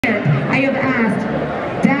I have asked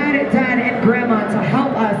Dad, and Grandma to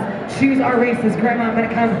help us choose our races. Grandma, I'm going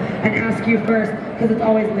to come and ask you first, because it's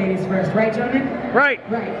always ladies first. Right, gentlemen? Right.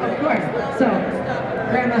 Right, of course. So,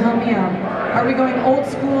 Grandma, help me out. Are we going old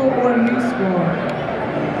school or new school?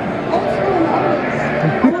 Old school always.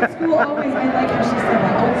 Old school always. I like how she said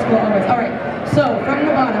that. Old school always. All right. So, from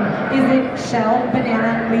the bottom, is it shell,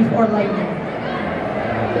 banana, leaf, or lightning?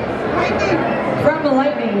 Lightning. From the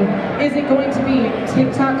lightning, is it going to be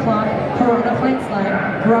tick-tock clock, piranha plant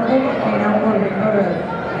slide, rumble volcano, or rainbow road?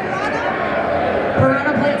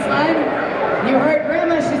 Piranha plant slide? You heard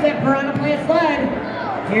Grandma, she said piranha plant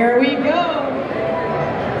slide. Here we go.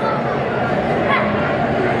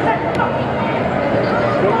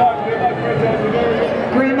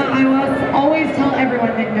 Grandma, I will always tell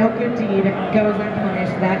everyone that no good deed goes unpunished.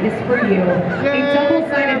 That is for you. A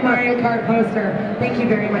double-sided Mario Kart poster. Thank you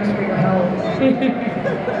very much for your help.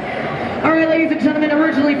 All right, ladies and gentlemen,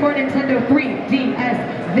 originally for Nintendo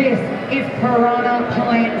 3DS, this is Piranha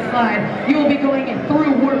Plant Slide. You will be going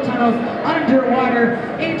through warp tunnels, underwater,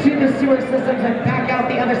 into the sewer systems, and back out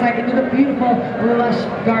the other side into the beautiful, lush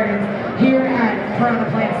gardens here at Piranha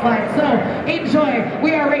Plant Slide. So, enjoy.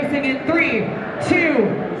 We are racing in 3, 2,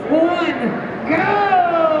 1, go!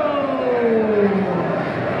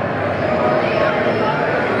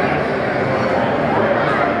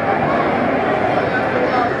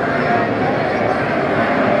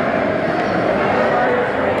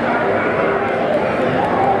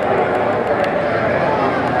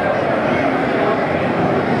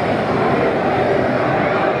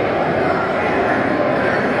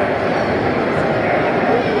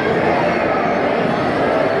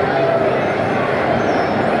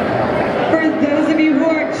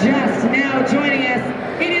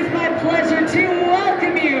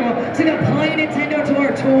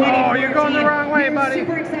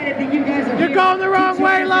 Super excited that you guys are here. You're going the wrong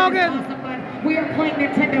way, Logan! Awesome. We are playing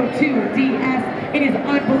Nintendo 2DS. It is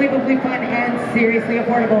unbelievably fun and seriously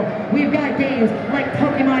affordable. We've got games like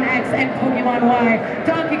Pokemon X and Pokemon Y,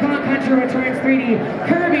 Donkey Kong Country Returns 3D,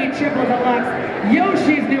 Kirby Triple Deluxe,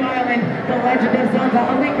 Yoshi's New Island, The Legend of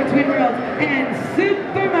Zelda, A Link Between Worlds, and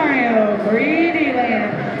Super Mario 3D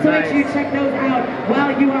Land. So make sure you check those out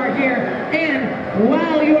while you are here. And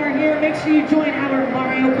while you are here, make sure you join our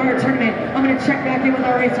Mario Kart tournament. I'm going to check back in with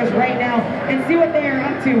our racers right now and see what they are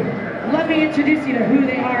up to. Let me introduce you to who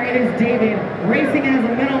they are. It is David, racing as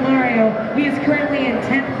a Metal Mario. He is currently in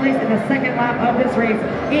 10th place in the second lap of this race.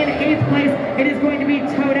 In 8th place, it is going to be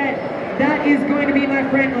Toadette. That is going to be my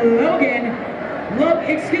friend Logan.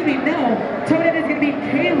 Toadette is going to be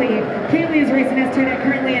Kaylee. Kaylee is racing as Toadette,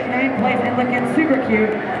 currently at 9th place and looking super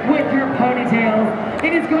cute with her ponytails.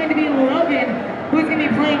 It is going to be Logan, who's going to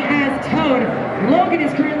be playing as Toad. Logan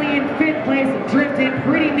is currently in 5th place, drifting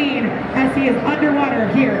pretty mean as he is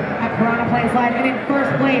underwater here at Piranha Plant Slide. And in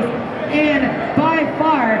 1st place, and by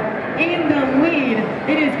far in the lead,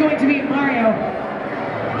 it is going to be Mario.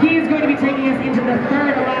 He is going to be taking us into the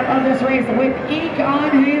 3rd lap of this race with ink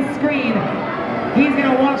on his screen. He's going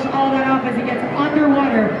to wash all that off as he gets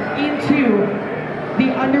underwater into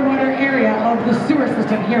the underwater area of the sewer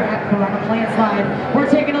system here at Piranha Plant Slide. We're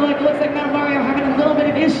taking a look. It looks like Metal Mario having a little bit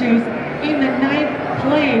of issues in the 9th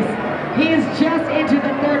place. He is just into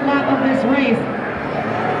the 3rd lap of this race.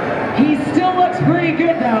 He still looks pretty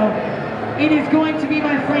good though. It is going to be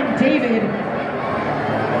my friend David.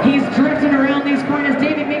 He's drifting around these corners.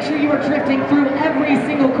 David, make sure you are drifting through every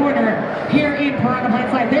single corner here in Piranha Plant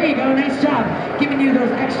Slide. There you go, nice job, giving you those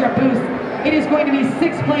extra boosts. It is going to be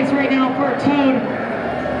 6th place right now for Toad.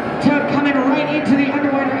 Toad coming right into the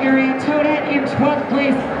underwater area. Toadette in 12th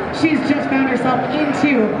place. She's just found herself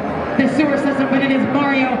into the sewer system, but it is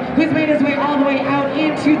Mario who's made his way all the way out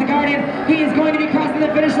into the garden. He is going to be crossing the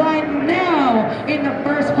finish line now. In the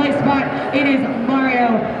 1st place spot, it is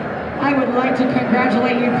Mario. I would like to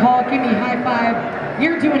congratulate you, Paul. Give me a high five.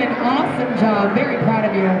 You're doing an awesome job. Very proud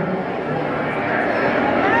of you.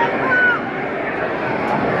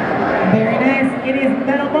 Very nice. It is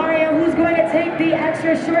Metal Mario who's going to take the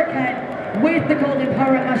extra shortcut with the golden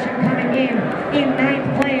power-up mushroom coming in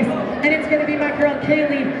 9th place. And it's going to be my girl,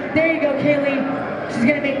 Kaylee. There you go, Kaylee. She's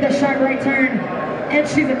going to make the sharp right turn. And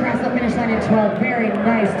she's across the finish line in 12th. Very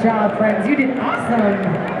nice job, friends. You did awesome.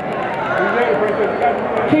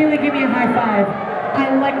 Kaylee, give me a high five.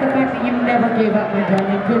 I like the fact that you never gave up, my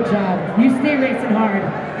darling. Good job. You stay racing hard.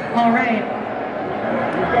 All right.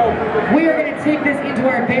 We are going to take this into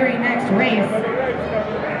our very next race.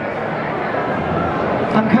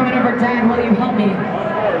 I'm coming over, Dad. Will you help me?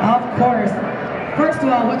 Of course. First of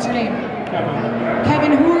all, what's your name? Kevin.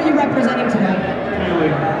 Kevin, who are you representing today?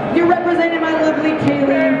 Kaylee. You're representing my lovely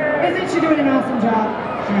Kaylee. Isn't she doing an awesome job?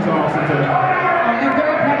 She's awesome too. I'm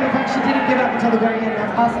very proud of the fact she didn't give up until the very end.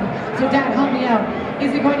 That's awesome. So Dad, help me out.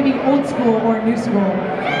 Is it going to be old school or new school?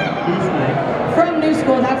 New school. From new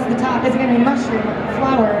school, that's the top. Is it going to be mushroom,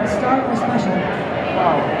 flower, star, or special?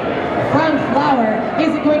 Flower. From flower,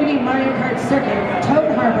 is it going to be Mario Kart Circuit,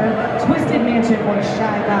 Toad Harbor, Twisted Mansion, or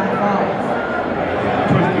Shy Guy Falls?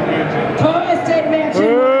 Twisted Mansion. Twisted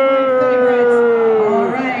Mansion, one of my favorites. All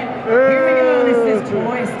right, here we go. This is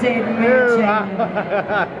Twisted Mansion.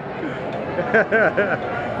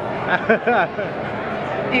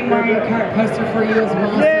 A Mario Kart poster for you as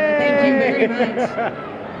well. So thank you very much.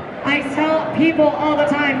 I tell people all the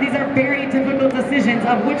time, these are very difficult decisions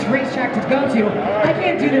of which racetrack to go to. I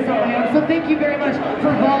can't do this on my own, so thank you very much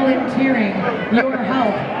for volunteering your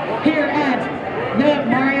help here at the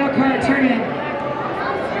Mario Kart tournament.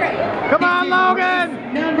 Come on,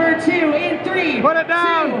 Logan! Number 2 in 3, Put it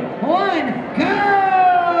down. 2, 1, go!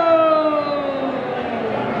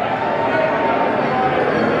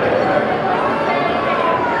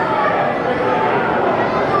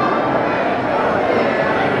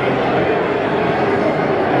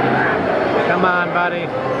 Come on, buddy.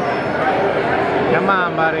 Come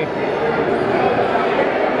on, buddy.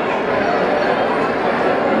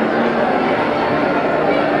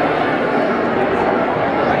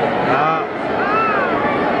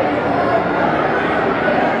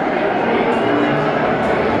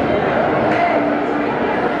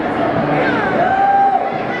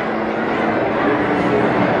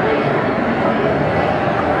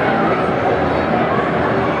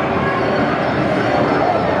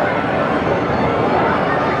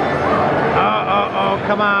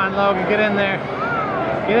 Come on, Logan, get in there.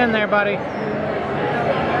 Get in there, buddy.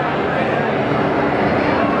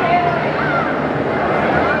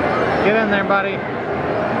 Get in there, buddy.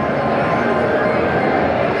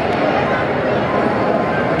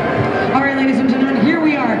 All right, ladies and gentlemen, here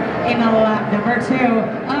we are in lap number 2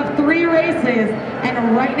 of 3 races.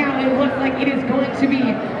 And right now it looks like it is going to be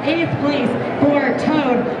 8th place for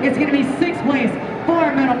Toad. It's going to be 6th place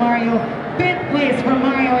for Metal Mario. 5th place for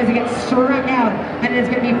Mario as he gets struck out. And it's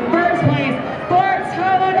going to be 1st place for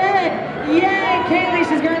Toadette. Yay! Kaylee,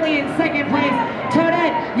 she's currently in 2nd place.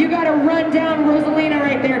 Toadette, you got to run down Rosalina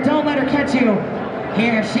right there. Don't let her catch you.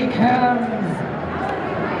 Here she comes.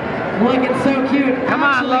 Looking so cute. Come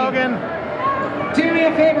on, Logan. Do me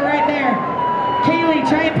a favor right there. Kaylee,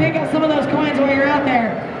 try and pick up some of those coins while you're out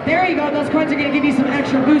there. There you go. Those coins are going to give you some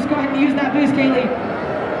extra boost. Go ahead and use that boost, Kaylee.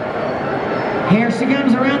 Here she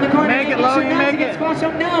comes around the corner. Make it, Logan, make it. Squash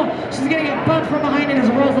up. No, she's going to get bumped from behind it as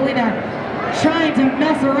Rosalina trying to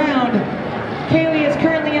mess around. Kaylee is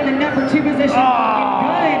currently in the number 2 position. Looking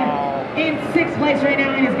good. In 6th place right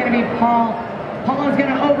now, it is going to be Paul. Paul is going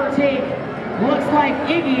to overtake. Looks like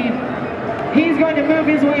Iggy. He's going to move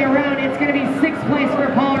his way around. It's going to be 6th place for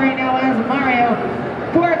Paul right now as Mario.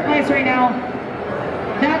 4th place right now.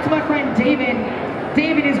 That's my friend David.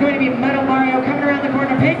 David is going to be Metal Mario coming around the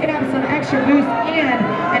corner, picking up some extra boost and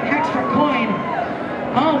an extra coin.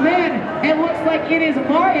 Oh man, it looks like it is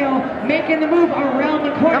Mario making the move around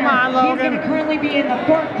the corner. Come on, Logan. He's going to currently be in the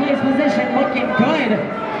 4th place position, looking good.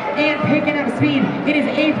 And picking up speed. It is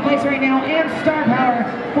 8th place right now, and star power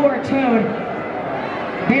for Toad.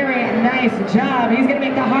 Very nice job. He's going to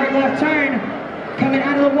make the hard left turn. Coming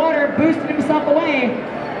out of the water, boosting himself away.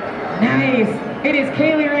 Nice. It is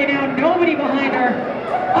Kaylee right now. Nobody behind her.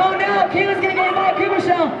 Oh no, Kaylee's going to get by Koopa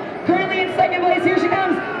Shell. Currently in 2nd place. Here she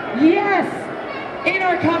comes. Yes. In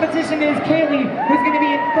our competition, it is Kaylee who's going to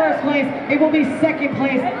be in 1st place. It will be 2nd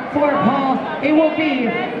place for Paul. It will be,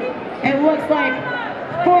 it looks like,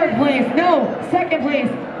 4th place. No, 2nd place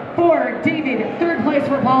for David. 3rd place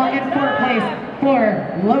for Paul. And 4th place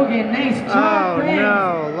for Logan. Nice job, friends.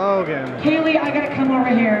 No, Logan. Kaylee, I gotta come over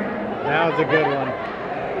here. That was a good one.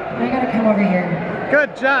 I gotta come over here.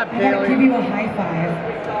 Good job, I gotta give Kaylee. you a high five.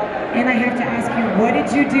 And I have to ask you, what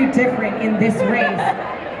did you do different in this race?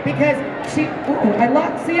 Because she, I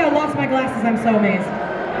lost my glasses, I'm so amazed.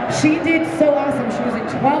 She did so awesome. She was in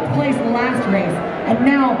 12th place last race. And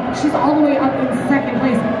now she's all the way up in 2nd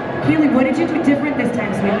place. Kaylee, what did you do different this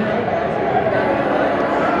time, sweetie?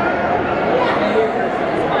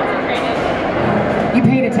 You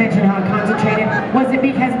paid attention, huh? Concentrated. Was it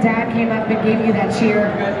because Dad came up and gave you that cheer?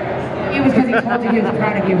 It was because he told you he was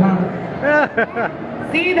proud of you,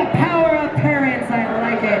 huh? See the power of parents. I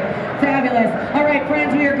like it. Fabulous. All right,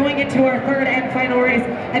 friends, we are going into our 3rd and final race.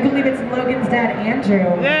 I believe it's Logan's dad,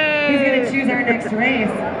 Andrew. Yay! He's going to choose our next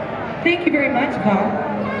race. Thank you very much, Paul.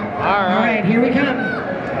 All right. All right, here we come.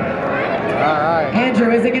 Alright.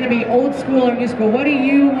 Andrew, is it going to be old school or new school? What do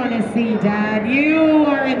you want to see, Dad? You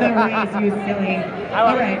are in the race, you silly.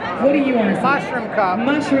 All right, what do you want to see? Mushroom Cup.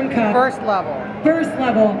 Mushroom Cup. First level. First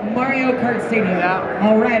level, Mario Kart Stadium. Yeah.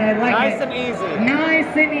 All right, I like Nice it. and easy.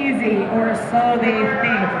 Nice and easy, or so they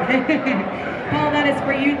think. Paul, that is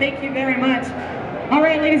for you. Thank you very much. All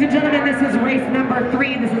right, ladies and gentlemen, this is race number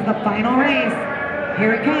 3. This is the final race.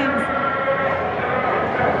 Here it comes.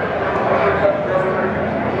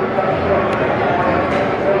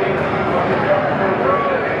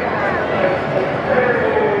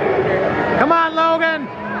 Come on, Logan.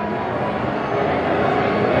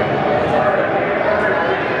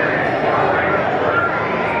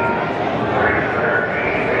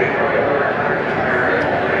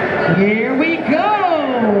 Here we go!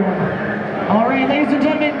 All right, ladies and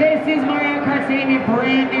gentlemen, this is Mario Kart Stadium, a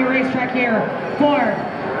brand new racetrack here for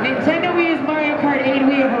Nintendo Wii's Mario Kart 8.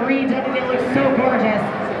 We have redone it. It looks so gorgeous.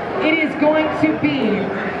 It is going to be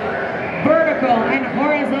vertical and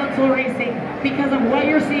horizontal racing because of what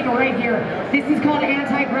you're seeing right here. This is called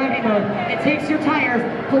anti-gravity mode. It takes your tires,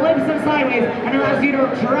 flips them sideways, and allows you to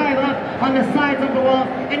drive up on the sides of the wall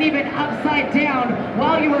and even upside down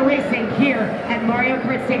while you are racing here at Mario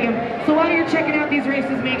Kart Stadium. So while you're checking out these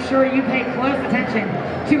races, make sure you pay close attention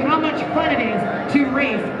to how much fun it is to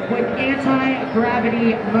race with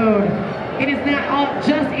anti-gravity mode. It is not all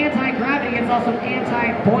just anti-gravity, it's also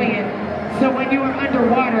anti-buoyant. So when you are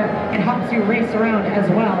underwater, it helps you race around as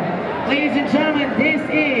well. Ladies and gentlemen, this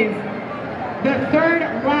is the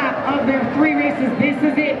 3rd lap of their 3 races. This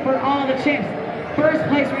is it for all the chips. First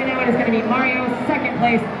place right now, it is going to be Mario. Second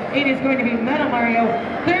place, it is going to be Metal Mario.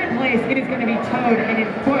 Third place, it is going to be Toad. And in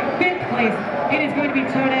 5th place, it is going to be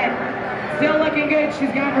Toadette. Still looking good.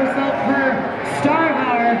 She's got herself her star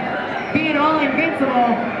power, being all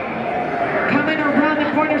invincible. Coming around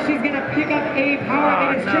the corner, she's going to pick up a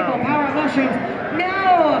power-up. It is triple power-up mushrooms.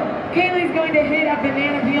 No! Kaylee's going to hit a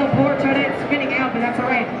banana peel. Poor Toadette spinning out, but that's all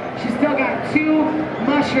right. She's still got 2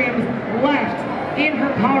 mushrooms left in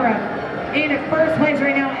her power-up. In 1st place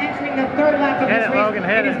right now, entering the 3rd lap of this race, Logan,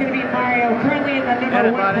 it is going to be Mario, currently in the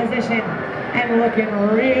number 1 position. And looking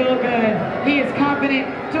real good. He is confident,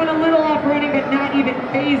 doing a little off-roading, but not even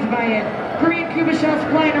fazed by it. Korean Kuba Shell's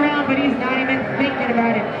flying around, but he's not even thinking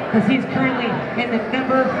about it because he's currently in the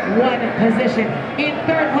number 1 position. In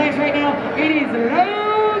 3rd place right now, it is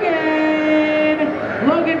Logan.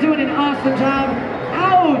 Logan doing an awesome job.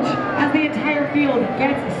 Ouch! As the entire field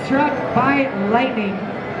gets struck by lightning.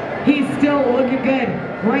 He's still looking good.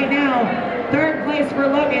 Right now, 3rd place for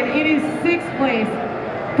Logan. It is 6th place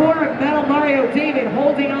for Metal Mario. David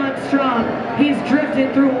holding on strong. He's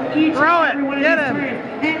drifted through each and every one of these turns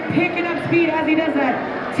and picking up speed as he does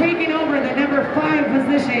that, taking over the number 5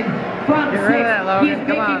 position from 6th. He's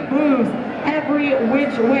making moves every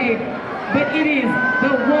which way, but it is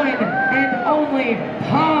the one and only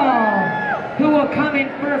Paul who will come in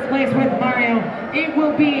 1st place with Mario. It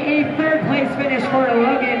will be a 3rd place finish for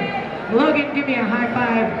Logan. Logan, give me a high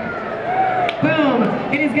five. Boom!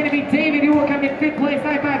 It is going to be David who will come in 5th place.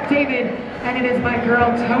 High five, David. And it is my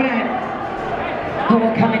girl, Toadette, who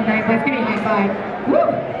will come in 9th place. Give me a high five. Woo!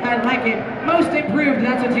 I like it. Most improved.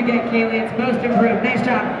 That's what you get, Kaylee. It's most improved. Nice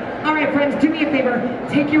job. All right, friends, do me a favor.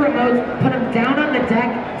 Take your remotes, put them down on the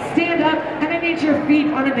deck, stand up, and then get your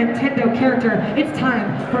feet on a Nintendo character. It's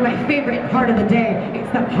time for my favorite part of the day.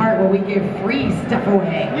 It's the part where we give free stuff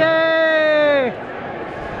away. Yay!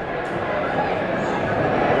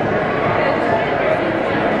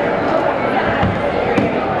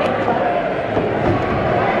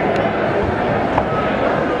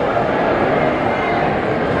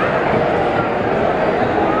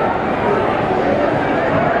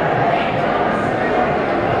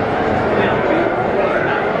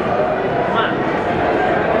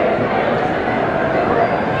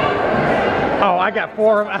 I got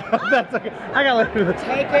 4 of them. That's okay. I got to look at the.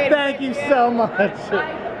 Thank you so much.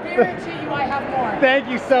 I guarantee you I have more. Thank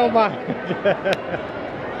you so much.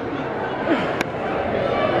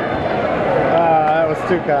 That was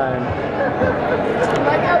too kind.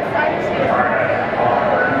 Like outside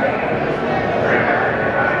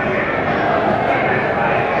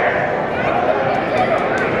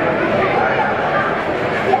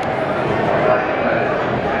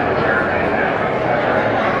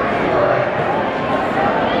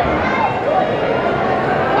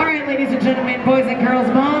gentlemen, boys and girls,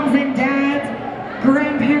 moms and dads,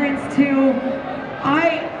 grandparents too.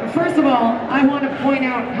 First of all, I want to point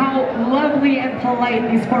out how lovely and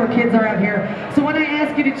polite these 4 kids are out here. So when I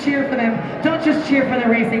ask you to cheer for them, don't just cheer for their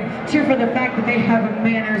racing, cheer for the fact that they have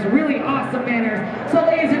manners, really awesome manners. So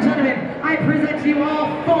ladies and gentlemen, I present to you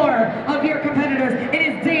all 4 of your competitors. It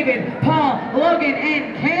is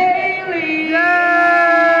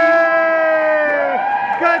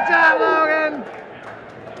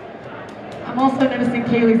also noticing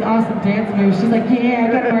Kaylee's awesome dance moves. She's like, yeah,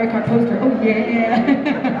 I got a Mario Kart poster. Oh,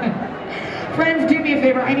 yeah. Friends, do me a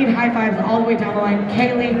favor. I need high fives all the way down the line.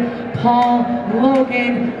 Kaylee, Paul,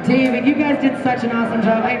 Logan, David, you guys did such an awesome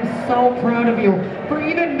job. I am so proud of you for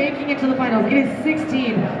even making it to the finals. It is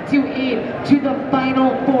 16-8 to the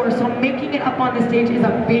final 4. So making it up on the stage is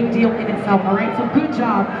a big deal in itself, all right? So good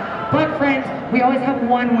job. But friends, we always have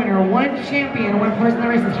one winner, one champion, one person that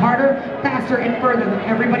races harder, faster, and further than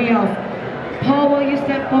everybody else. Paul, will you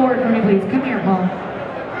step forward for me, please? Come here, Paul.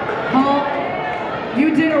 Paul,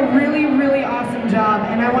 you did a really, really awesome job,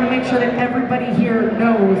 and I want to make sure that everybody here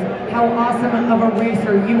knows how awesome of a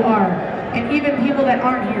racer you are, and even people that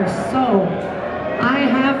aren't here. So, I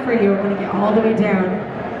have for you, I'm going to get all the way down,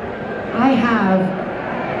 I have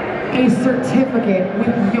a certificate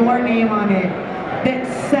with your name on it that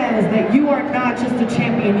says that you are not just a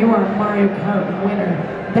champion, you are a Mario Kart winner.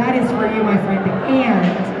 That is for you, my friend, and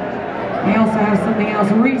I also have something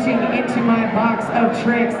else reaching into my box of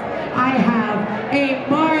tricks. I have a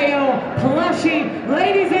Mario plushie.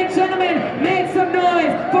 Ladies and gentlemen, make some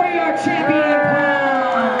noise for your champion,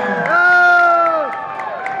 Paul.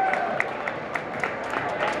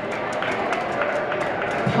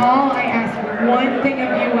 Paul, I ask one thing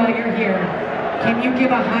of you while you're here. Can you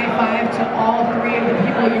give a high five to all 3 of the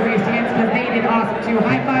people you raced against, because they did awesome too.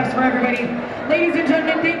 High fives for everybody. Ladies and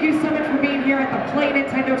gentlemen, thank you so much for being here at the Play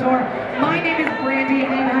Nintendo Tour. My name is Brandy,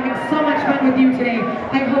 and I'm having so much fun with you today.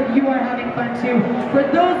 I hope you are having fun too. For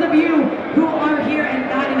those of you who are here and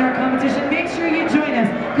not in our competition, make sure you join us,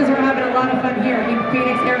 because we're having a lot of fun here in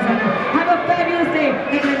Phoenix, Arizona. Have a fabulous day,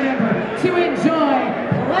 and remember,